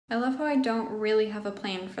I love how I don't really have a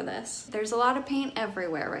plan for this. There's a lot of paint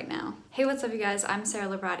everywhere right now. Hey, what's up you guys? I'm Sarah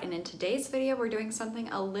Labrat, and in today's video, we're doing something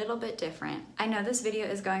a little bit different. I know this video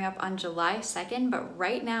is going up on July 2nd, but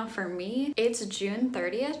right now for me, it's June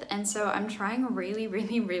 30th, and so I'm trying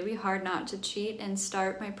really hard not to cheat and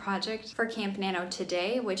start my project for Camp Nano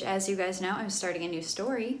today, which as you guys know, I'm starting a new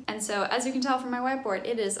story. And so as you can tell from my whiteboard,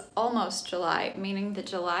 it is almost July, meaning that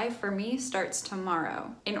July for me starts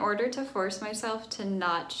tomorrow. In order to force myself to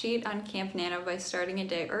not cheat on Camp Nano by starting a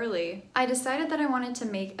day early, I decided that I wanted to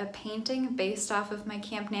make a painting based off of my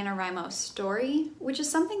Camp NaNoWriMo story, which is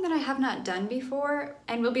something that I have not done before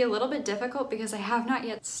and will be a little bit difficult because I have not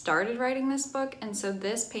yet started writing this book, and so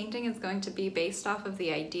this painting is going to be based off of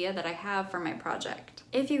the idea that I have for my project.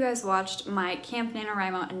 If you guys watched my Camp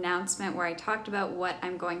NaNoWriMo announcement where I talked about what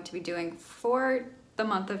I'm going to be doing for the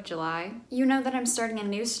month of July, you know that I'm starting a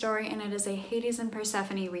new story, and it is a Hades and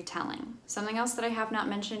Persephone retelling. Something else that I have not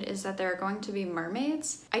mentioned is that there are going to be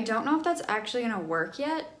mermaids. I don't know if that's actually gonna work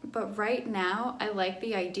yet, but right now I like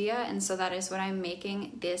the idea, and so that is what I'm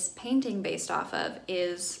making this painting based off of,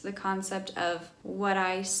 is the concept of what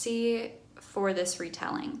I see for this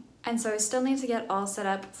retelling. And so I still need to get all set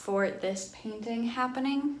up for this painting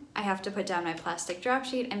happening. I have to put down my plastic drop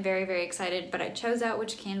sheet. I'm very excited, but I chose out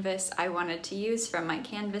which canvas I wanted to use from my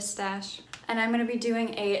canvas stash. And I'm gonna be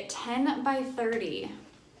doing a 10 by 30.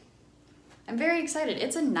 I'm very excited.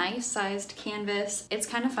 It's a nice sized canvas. It's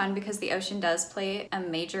kind of fun because the ocean does play a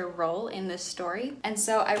major role in this story. And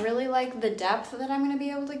so I really like the depth that I'm gonna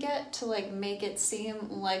be able to get to like make it seem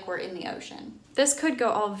like we're in the ocean. This could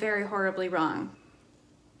go all very horribly wrong,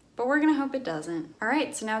 but we're gonna hope it doesn't. All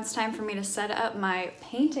right, so now it's time for me to set up my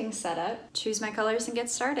painting setup, choose my colors, and get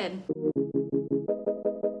started.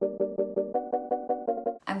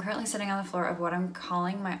 I'm currently sitting on the floor of what I'm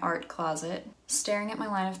calling my art closet, staring at my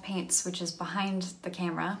line of paints, which is behind the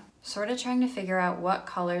camera, sort of trying to figure out what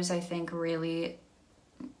colors I think really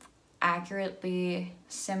accurately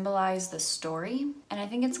symbolize the story. And I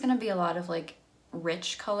think it's gonna be a lot of like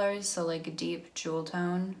rich colors, so like deep jewel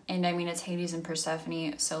tone, and I mean it's Hades and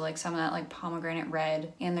Persephone, so like some of that like pomegranate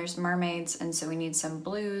red, and there's mermaids, and so we need some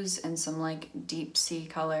blues and some like deep sea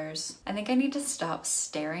colors. I think I need to stop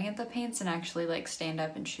staring at the paints and actually like stand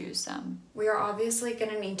up and choose some. We are obviously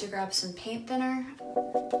gonna need to grab some paint thinner.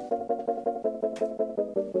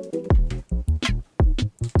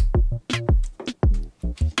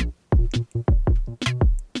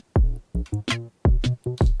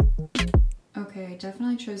 I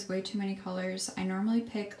definitely chose way too many colors. I normally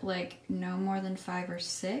pick like no more than 5 or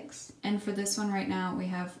 6. And for this one right now, we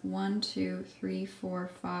have 1, 2, 3, 4,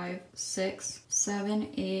 5, 6,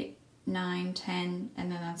 7, 8, 9, 10,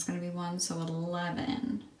 and then that's gonna be 1, so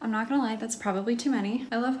 11. I'm not gonna lie, that's probably too many.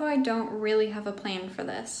 I love how I don't really have a plan for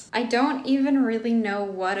this. I don't even really know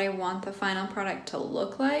what I want the final product to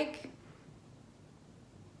look like.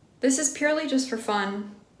 This is purely just for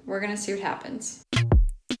fun. We're gonna see what happens.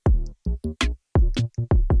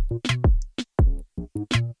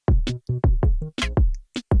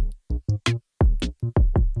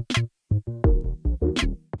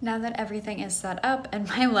 Now that everything is set up and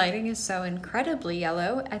my lighting is so incredibly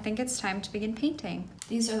yellow, I think it's time to begin painting.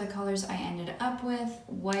 These are the colors I ended up with: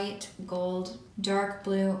 white, gold, dark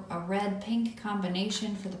blue, a red-pink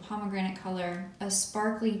combination for the pomegranate color, a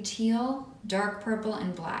sparkly teal, dark purple,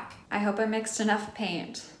 and black. I hope I mixed enough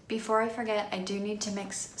paint. Before I forget, I do need to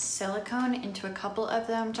mix silicone into a couple of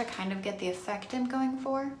them to kind of get the effect I'm going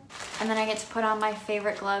for. And then I get to put on my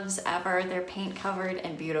favorite gloves ever. They're paint covered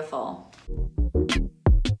and beautiful.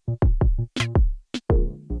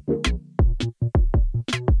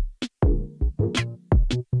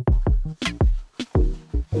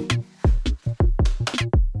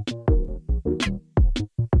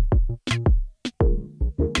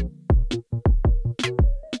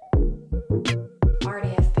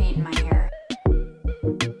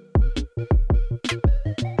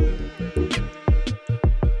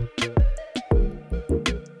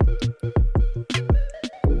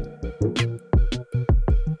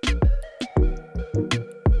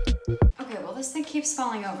 Keeps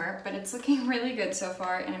falling over, but it's looking really good so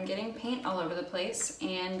far, and I'm getting paint all over the place,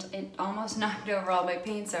 and it almost knocked over all my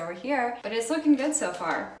paints over here, but it's looking good so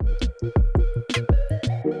far.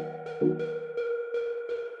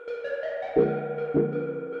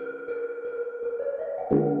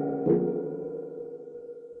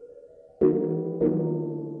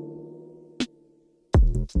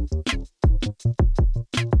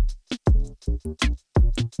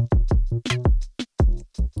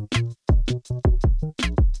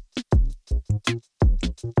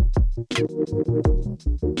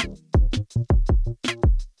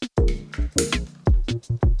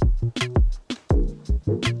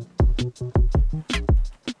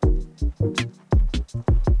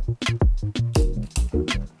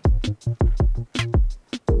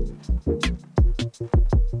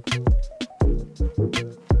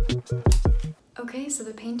 so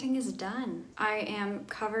the painting is done. I am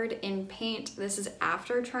covered in paint. This is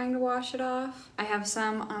after trying to wash it off. I have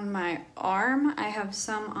some on my arm. I have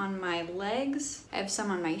some on my legs. I have some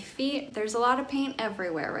on my feet. There's a lot of paint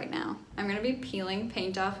everywhere right now. I'm gonna be peeling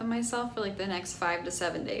paint off of myself for like the next 5 to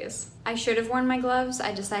 7 days. I should have worn my gloves.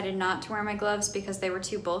 I decided not to wear my gloves because they were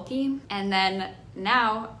too bulky. And then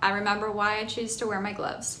now I remember why I choose to wear my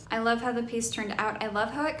gloves. I love how the piece turned out. I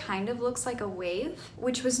love how it kind of looks like a wave,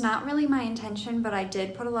 which was not really my intention, but I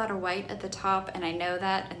did put a lot of white at the top and I know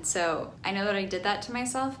that. And so I know that I did that to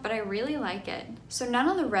myself, but I really like it. So none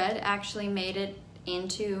of the red actually made it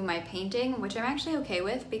into my painting, which I'm actually okay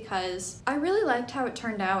with because I really liked how it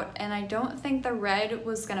turned out, and I don't think the red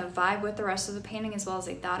was gonna vibe with the rest of the painting as well as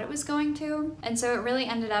I thought it was going to. And so it really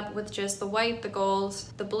ended up with just the white, the gold,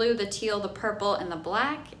 the blue, the teal, the purple, and the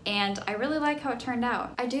black, and I really like how it turned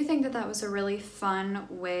out. I do think that that was a really fun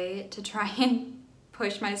way to try and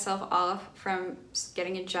push myself off from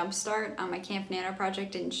getting a jump start on my Camp Nano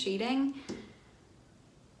project and cheating.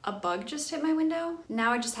 A bug just hit my window.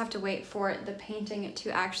 Now I just have to wait for the painting to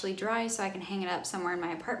actually dry so I can hang it up somewhere in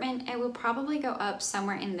my apartment. It will probably go up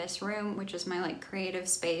somewhere in this room, which is my like creative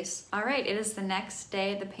space. All right, it is the next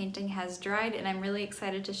day. The painting has dried and I'm really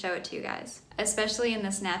excited to show it to you guys, especially in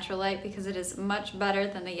this natural light because it is much better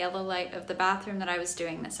than the yellow light of the bathroom that I was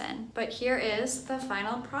doing this in. But here is the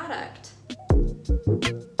final product.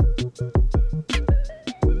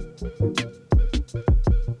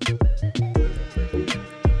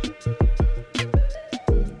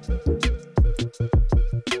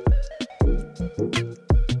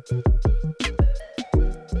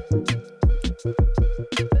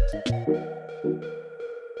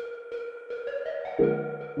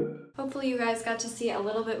 Hopefully you guys got to see a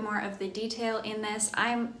little bit more of the detail in this.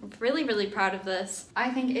 I'm really, really proud of this.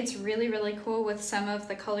 I think it's really, really cool with some of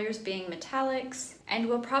the colors being metallics, and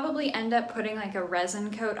we'll probably end up putting like a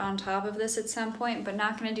resin coat on top of this at some point, but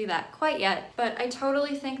not gonna do that quite yet. But I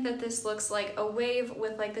totally think that this looks like a wave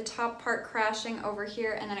with like the top part crashing over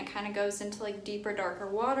here, and then it kind of goes into like deeper, darker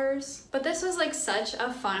waters. But this was like such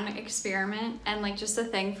a fun experiment and like just a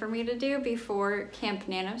thing for me to do before Camp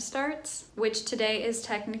Nano starts, which today is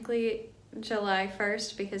technically July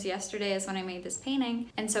 1st because yesterday is when I made this painting.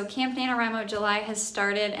 And so Camp NaNoWriMo July has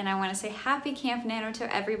started, and I want to say happy Camp Nano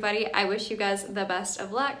to everybody. I wish you guys the best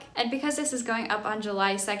of luck. And because this is going up on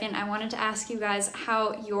July 2nd, I wanted to ask you guys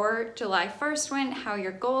how your July 1st went, how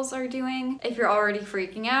your goals are doing. If you're already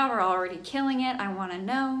freaking out or already killing it, I want to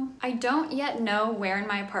know. I don't yet know where in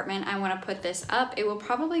my apartment I want to put this up. It will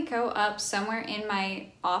probably go up somewhere in my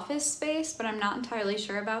office space, but I'm not entirely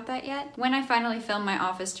sure about that yet. When I finally film my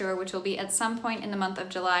office tour, which will be at some point in the month of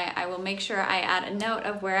July, I will make sure I add a note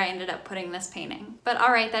of where I ended up putting this painting. But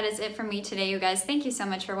all right, that is it for me today, you guys. Thank you so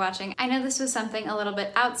much for watching. I know this was something a little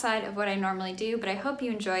bit outside of what I normally do, but I hope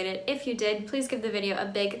you enjoyed it. If you did, please give the video a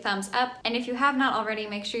big thumbs up. And if you have not already,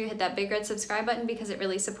 make sure you hit that big red subscribe button because it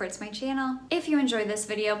really supports my channel. If you enjoyed this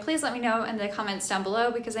video, please let me know in the comments down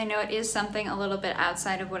below because I know it is something a little bit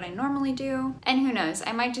outside of what I normally do. And who knows,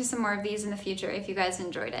 I might do some more of these in the future if you guys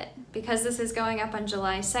enjoyed it. Because this is going up on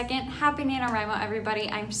July 2nd, happy NaNoWriMo everybody.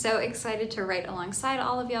 I'm so excited to write alongside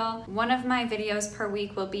all of y'all. One of my videos per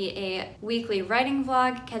week will be a weekly writing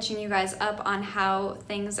vlog, catching you guys up on how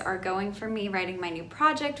things are going for me writing my new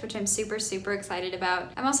project, which I'm super, super excited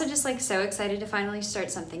about. I'm also just like so excited to finally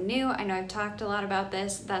start something new. I know I've talked a lot about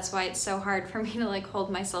this. That's why it's so hard for me to like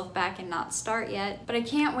hold myself back and not start yet. But I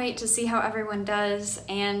can't wait to see how everyone does,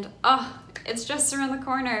 and oh, it's just around the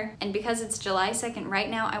corner. And because it's July 2nd right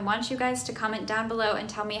now, I want you guys to comment down below and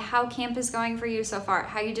tell me how camp is going for you so far,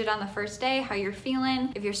 how you did on the first day, how you're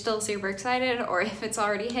feeling, if you're still super excited, or if it's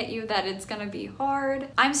already hit you that it's gonna be hard.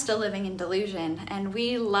 I'm still living in delusion, and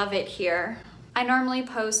we love it here. I normally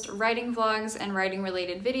post writing vlogs and writing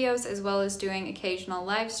related videos, as well as doing occasional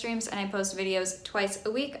live streams, and I post videos twice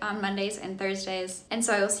a week on Mondays and Thursdays. And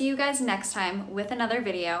so I will see you guys next time with another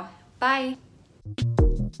video. Bye!